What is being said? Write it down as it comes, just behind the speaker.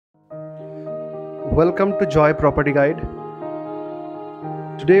Welcome to Joy Property Guide.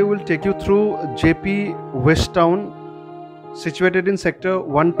 Today we will take you through Jaypee Wishtown, situated in sector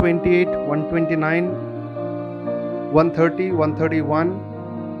 128, 129, 130, 131,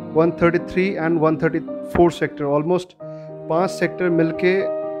 133 and 134 sector. Almost 5 sector मिलके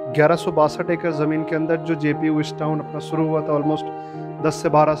 1162 एकड़ ज़मीन के अंदर जो JP विशटाउन अपना शुरू हुआ था ऑलमोस्ट 10 से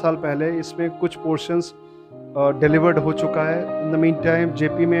 12 साल पहले. इसमें कुछ पोर्शंस डिलीवर्ड हो चुका है. In the mean time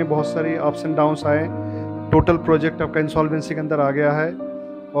JP में बहुत सारी अप्स एंड डाउन्स आए. टोटल प्रोजेक्ट आपका इंसॉल्वेंसी के अंदर आ गया है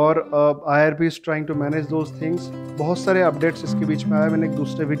और IRB is trying to manage those things. बहुत सारे अपडेट्स इसके बीच में आए. मैंने एक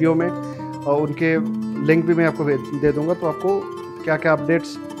दूसरे वीडियो में उनके लिंक भी मैं आपको दे दूंगा, तो आपको क्या क्या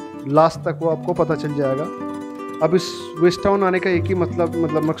अपडेट्स लास्ट तक वो आपको पता चल जाएगा. अब इस विशटाउन आने का एक ही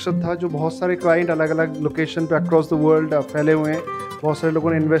मतलब मकसद था. जो बहुत सारे क्लाइंट अलग अलग लोकेशन पे अक्रॉस द वर्ल्ड फैले हुए हैं, बहुत सारे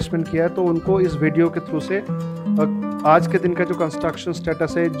लोगों ने इन्वेस्टमेंट किया है, तो उनको इस वीडियो के थ्रू से आज के दिन का जो कंस्ट्रक्शन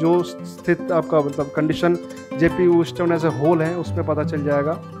स्टेटस है, जो स्थित आपका condition JP विशटाउन as a whole है, उसमें पता चल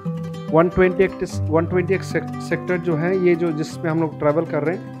जाएगा. 120 सेक्टर जो है ये जो जिसमें हम लोग ट्रैवल कर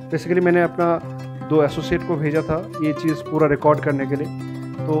रहे हैं, बेसिकली मैंने अपना 2 एसोसिएट को भेजा था ये चीज़ पूरा रिकॉर्ड करने के लिए.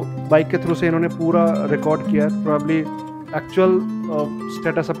 तो बाइक के थ्रू से इन्होंने पूरा रिकॉर्ड किया है. प्रॉब्ली एक्चुअल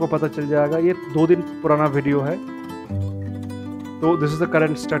स्टेटस आपको पता चल जाएगा. ये 2 दिन पुराना वीडियो है. तो this is the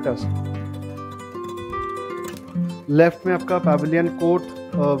current status. Left में आपका pavilion court,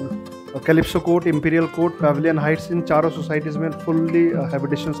 calypso court, imperial court, pavilion Heights, इन चारों सोसाइटीज़ में फुल्ली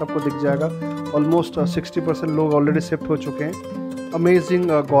हैबिटेशंस आपको दिख जाएगा. ऑलमोस्ट 60% लोग ऑलरेडी शिफ्ट हो चुके हैं. अमेजिंग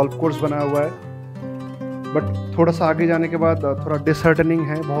गोल्फ कोर्स बनाया हुआ है. बट थोड़ा सा आगे जाने के बाद थोड़ा डिसहर्टनिंग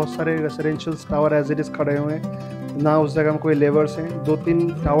है. बहुत सारे residential tower as it is खड़े हुए हैं ना. उस जगह में कोई लेबर्स हैं. 2-3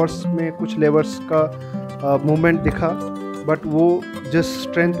 टावर्स में कुछ लेबर्स का मूवमेंट दिखा, बट वो जिस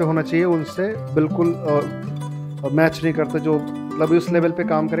स्ट्रेंथ पे होना चाहिए उनसे बिल्कुल मैच नहीं करते. जो मतलब उस लेवल पे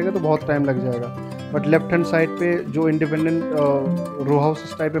काम करेगा तो बहुत टाइम लग जाएगा. बट लेफ्ट हैंड साइड पे जो इंडिपेंडेंट रो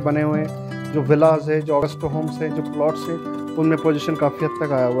हाउस टाइप पे बने हुए हैं, जो विलाज है, जो ऑगस्टो होम्स हैं, जो प्लॉट्स हैं, उनमें पोजीशन काफ़ी हद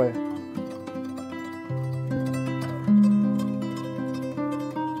तक आया हुआ है.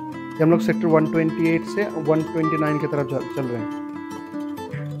 हम लोग सेक्टर 128 से 129 की तरफ चल रहे हैं.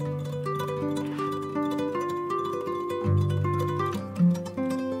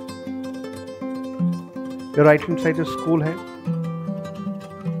 राइट हैंड साइड स्कूल है.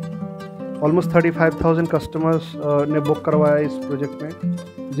 ऑलमोस्ट 35,000 कस्टमर्स ने बुक करवाया इस प्रोजेक्ट में.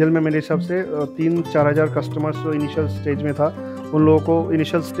 जिनमें मेरे हिसाब से 3-4 हज़ार कस्टमर्स जो इनिशियल स्टेज में था, उन लोगों को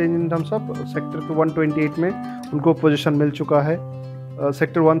initial stage in terms of sector 128 में उनको पोजीशन मिल चुका है.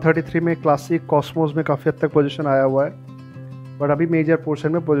 सेक्टर 133 में क्लासिक कॉस्मोस में काफ़ी हद तक पोजीशन आया हुआ है, बट अभी मेजर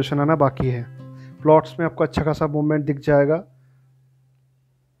पोर्शन में पोजीशन आना बाकी है. प्लॉट्स में आपको अच्छा खासा मूवमेंट दिख जाएगा.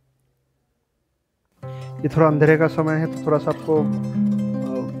 ये थोड़ा अंधेरे का समय है तो थोड़ा सा आपको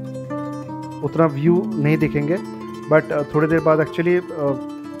उतना व्यू नहीं दिखेंगे, बट थोड़ी देर बाद एक्चुअली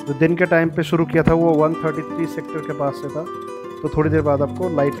जो दिन के टाइम पे शुरू किया था वो 133 सेक्टर के पास से था, तो थोड़ी देर बाद आपको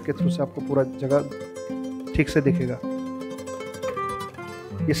लाइट के थ्रू से आपको पूरा जगह ठीक से दिखेगा.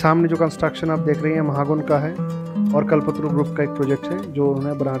 ये सामने जो कंस्ट्रक्शन आप देख रही हैं महागुन का है और कल्पतरु ग्रुप का एक प्रोजेक्ट है जो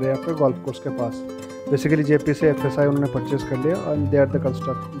उन्होंने बना रहे हैं आपके गोल्फ कोर्स के पास. बेसिकली जेपी से FSI उन्होंने परचेज कर लिया और they are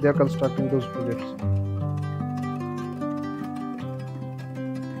constructing those projects.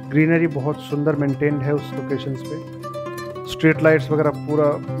 Greenery बहुत सुंदर मेंटेन्ड है उस लोकेशंस पे. स्ट्रीट लाइट्स वगैरह पूरा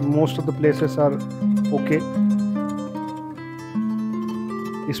most of the places are okay.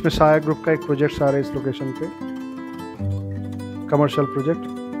 इसमें साया ग्रुप का एक प्रोजेक्ट आ रहा है इस लोकेशन पे, कमर्शियल प्रोजेक्ट.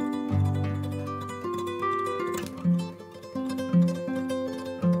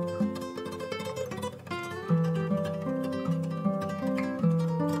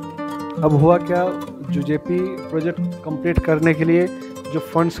 अब हुआ क्या, जो जेपी प्रोजेक्ट कंप्लीट करने के लिए जो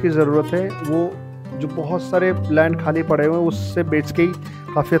फंड्स की ज़रूरत है, वो जो बहुत सारे लैंड खाली पड़े हुए हैं उससे बेच के ही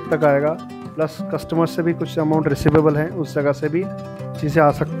काफ़ी हद तक आएगा. प्लस कस्टमर से भी कुछ अमाउंट रिसीवेबल हैं, उस जगह से भी चीज़ें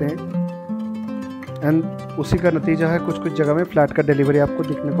आ सकते हैं. एंड उसी का नतीजा है कुछ जगह में फ्लैट का डिलीवरी आपको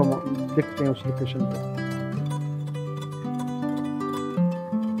दिखते हैं उस लोकेशन पे.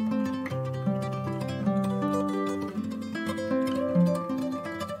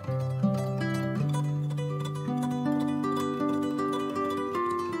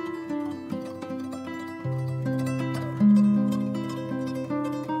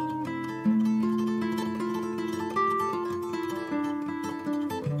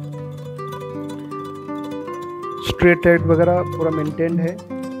 स्ट्रीट लाइट वगैरह पूरा मेंटेन्ड है.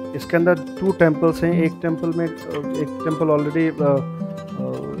 इसके अंदर 2 टेम्पल्स हैं. एक टेम्पल ऑलरेडी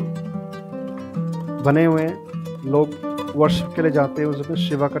बने हुए हैं, लोग वर्शिप के लिए जाते हैं. उसमें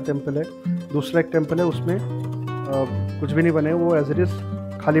शिवा का टेम्पल है. दूसरा एक टेम्पल है उसमें कुछ भी नहीं बने, वो एज इट इज़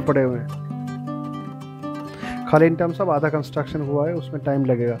खाली पड़े हुए हैं. खाली इन टर्म्स ऑफ आधा कंस्ट्रक्शन हुआ है, उसमें टाइम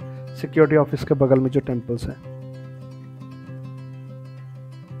लगेगा। सिक्योरिटी ऑफिस के बगल में जो टेम्पल्स हैं।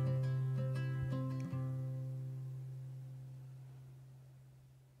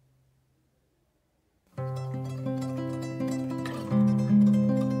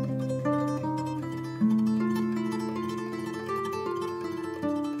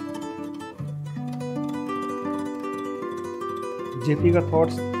 जेपी का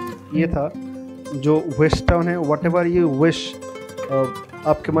थॉट्स ये था, जो वेस्ट टाउन है, वट एवर ये विश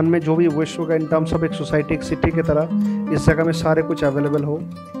आपके मन में जो भी विश होगा इन टर्म्स ऑफ एक सोसाइटी, एक सिटी की तरह इस जगह में सारे कुछ अवेलेबल हो।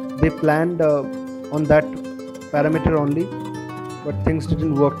 दे planned on that parameter only, but things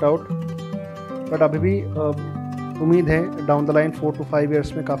didn't work out. But अभी भी उम्मीद है down the line 4 to 5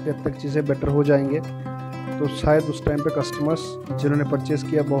 years में काफ़ी हद तक चीज़ें बेटर हो जाएंगे। तो शायद उस टाइम पे कस्टमर्स जिन्होंने परचेज़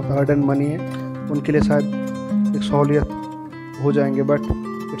किया बहुत हार्ड एंड मनी है, उनके लिए शायद एक सहूलियत हो जाएंगे, but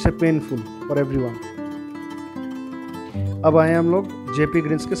it's a painful for everyone. अब आए हम लोग जेपी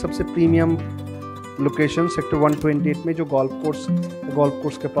ग्रीन्स के सबसे प्रीमियम लोकेशन सेक्टर 128 में, जो गोल्फ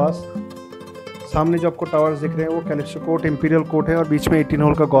कोर्स के पास। सामने जो आपको टावर्स दिख रहे हैं वो कैलिप्सो कोर्ट, इंपीरियल कोर्ट है, और बीच में 18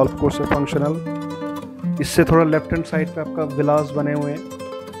 होल का गोल्फ कोर्स है फंक्शनल। इससे थोड़ा लेफ्ट हैंड साइड पे आपका विलास बने हुए हैं,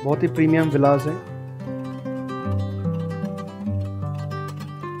 बहुत ही प्रीमियम विलास हैं।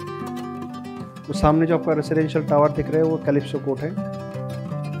 तो सामने जो आपका रेसिडेंशियल टावर दिख रहा है वो कैलिप्सो कोर्ट है।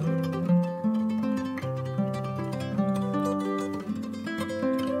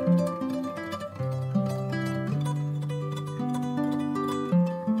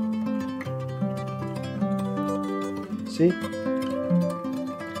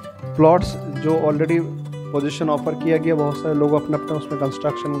 प्लॉट्स जो ऑलरेडी पोजीशन ऑफर किया गया, बहुत सारे लोग अपना अपना उसमें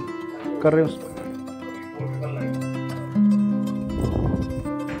कंस्ट्रक्शन कर रहे हैं।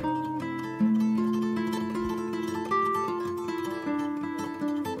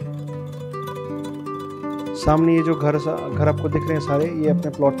 सामने ये जो घर आपको दिख रहे हैं सारे, ये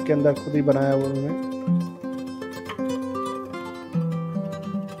अपने प्लॉट के अंदर खुद ही बनाया हुआ उन्होंने।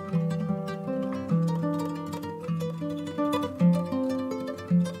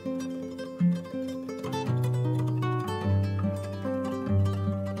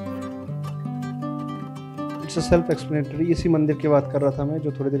 Self explanatory. इसी मंदिर की बात कर रहा था मैं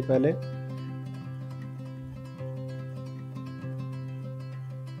जो थोड़ी देर पहले।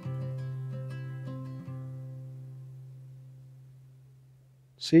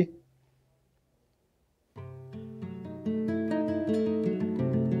 सी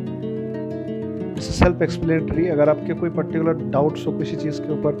सेल्फ एक्सप्लेनेटरी। अगर आपके कोई पर्टिकुलर डाउट्स हो किसी चीज़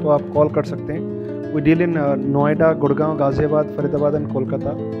के ऊपर तो आप कॉल कर सकते हैं। We deal in Noida, Gurgaon, Ghaziabad, Faridabad and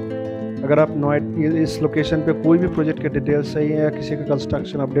Kolkata. अगर आप इस लोकेशन पे कोई भी प्रोजेक्ट के डिटेल्स चाहिए या किसी का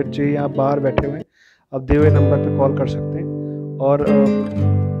कंस्ट्रक्शन अपडेट चाहिए, आप बाहर बैठे हुए आप दिए हुए नंबर पे कॉल कर सकते हैं। और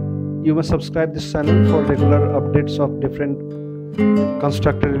you must subscribe this channel for regular updates of different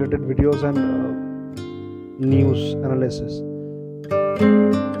constructor related videos and news analysis.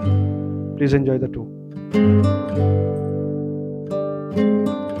 Please enjoy the two.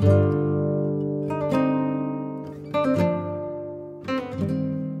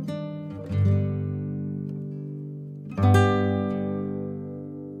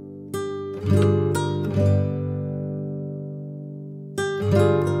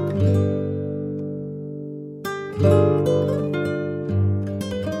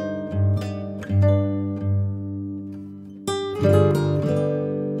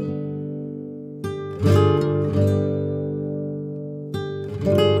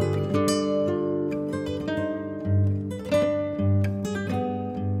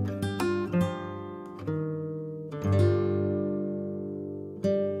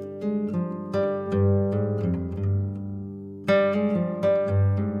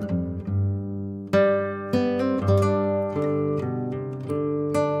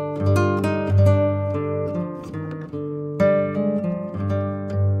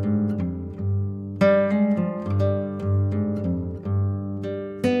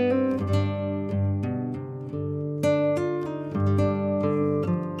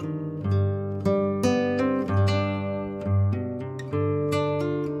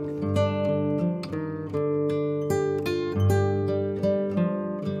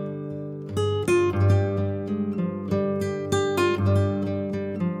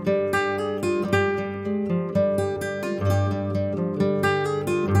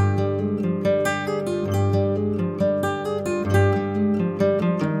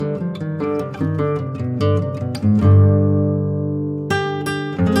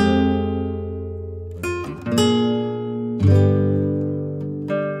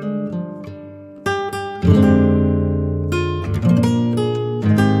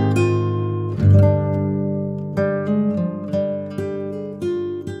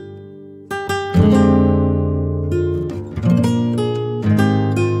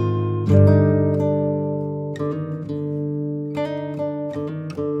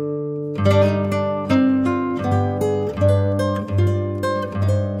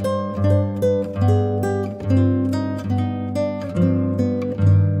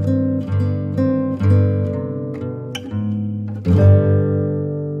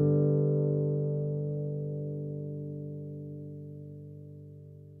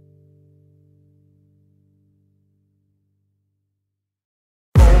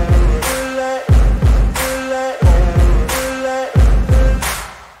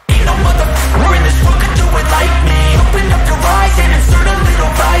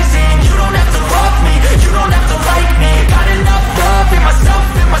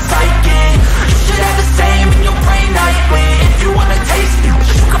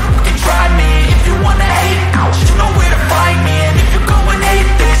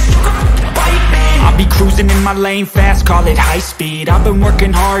 in my lane fast, call it high speed. I've been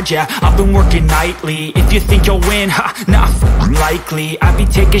working hard, yeah, I've been working nightly. If you think you'll win, ha, nah, likely. I be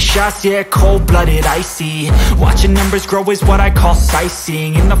taking shots, yeah, cold-blooded, icy. Watching numbers grow is what I call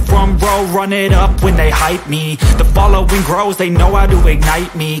sightseeing. In the front row, run it up when they hype me. The following grows, they know how to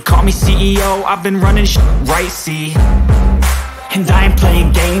ignite me. Call me CEO, I've been running shit right, see. And I ain't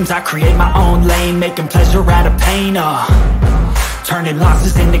playing games, I create my own lane, making pleasure out of pain, turning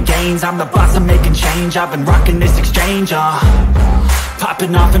losses into gains, I'm the boss, I'm making change. I've been rocking this exchange,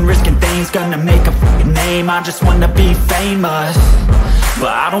 popping off and risking things, gonna make a fucking name. I just wanna be famous,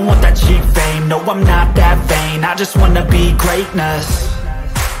 but I don't want that cheap fame. No, I'm not that vain, I just wanna be greatness.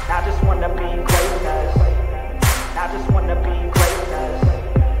 I just wanna be greatness. I just wanna be greatness.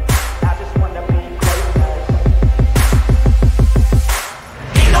 I just wanna be greatness.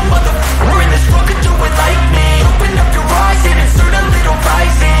 Ain't no motherfucker in this world could do it like me. Open up your eyes and insert a little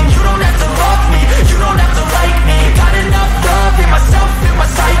rising. You don't have to love me, you don't have to like me. Got enough love in myself, in my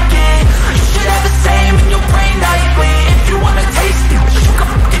psyche. You should have the same in your brain nightly. If you wanna taste it, you can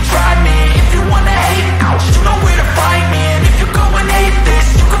fucking try me. If you wanna hate it, you know where to find me. And if you're going hate this,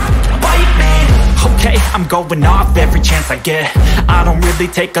 you can fucking bite me. Okay, I'm going off every chance I get. I don't really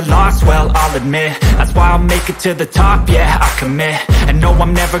take a loss, well, I'll admit. That's why I'll make it to the top, yeah, I commit. And no,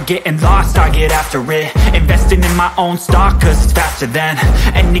 I'm never getting lost, I get after it. Investing in my own stock, cause it's faster than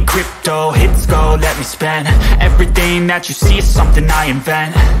any crypto hits go, let me spend. Everything that you see is something I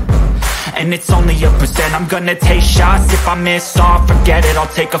invent, and it's only a percent. I'm gonna take shots, if I miss all, forget it.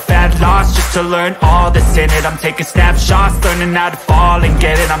 I'll take a fat loss just to learn all that's in it. I'm taking snapshots, learning how to fall and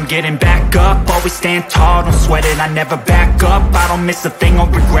get it. I'm getting back up, always stand tall, don't sweat it. I never back up, I don't miss a thing, I'll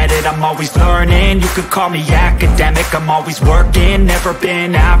regret it. I'm always learning, you could call me academic. I'm always working, never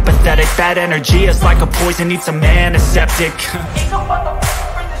been apathetic. That energy is like a poison, needs some antiseptic. Ain't no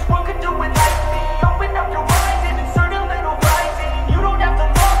motherfucker in this world could do it like me. Open up your eyes and insert a little rising. You don't have to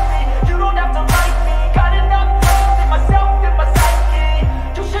love me, you don't have to like me. Got enough love in myself, in my psyche.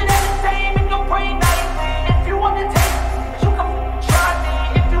 You should have the same in your brain nightly. If you want to taste it, you can try me.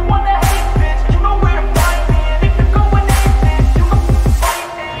 If you want to hate this, you know where to find me. And if you're going hate this, you can fight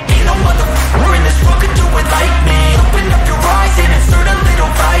me. Ain't no motherfucker in this world could do it like me. Open up your eyes and insert a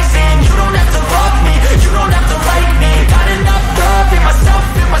little rising. You don't have to love me, you don't have to like me. Got enough love in myself,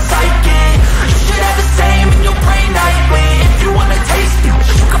 in my psyche. You should have the same in your brain nightly. If you wanna taste it,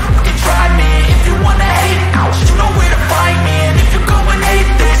 you can fucking try me. If you wanna hate it, you know where to find me. And if you're going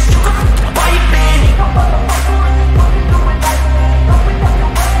hate this, you can fucking bite me.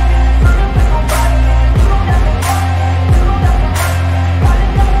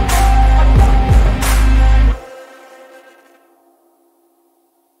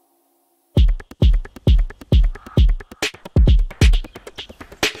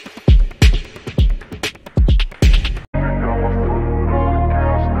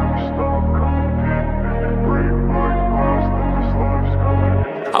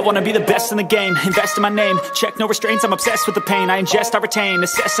 I wanna be the best in the game, invest in my name. Check no restraints, I'm obsessed with the pain. I ingest, I retain,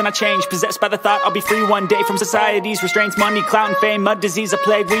 assess and I change. Possessed by the thought I'll be free one day from society's restraints. Money, clout and fame, a disease, a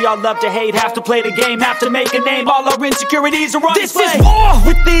plague. We all love to hate, have to play the game, have to make a name. All our insecurities are on display. This is war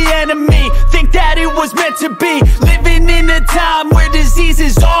with the enemy, think that it was meant to be. Living in a time where disease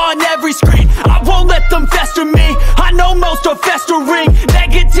is on every screen. I won't let them fester me, I know most are festering.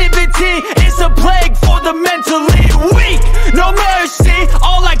 Negativity is a plague for the mentally weak. No mercy,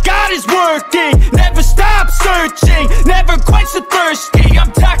 all I got is working. Never stop searching, never quench the thirsty.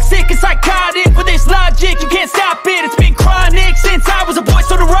 I'm toxic and psychotic, with this logic you can't stop it. It's been chronic since I was a boy,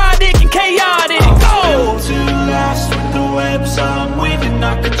 so neurotic and chaotic. I'm built to last with the webs I'm weaving.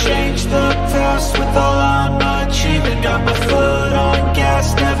 I could change the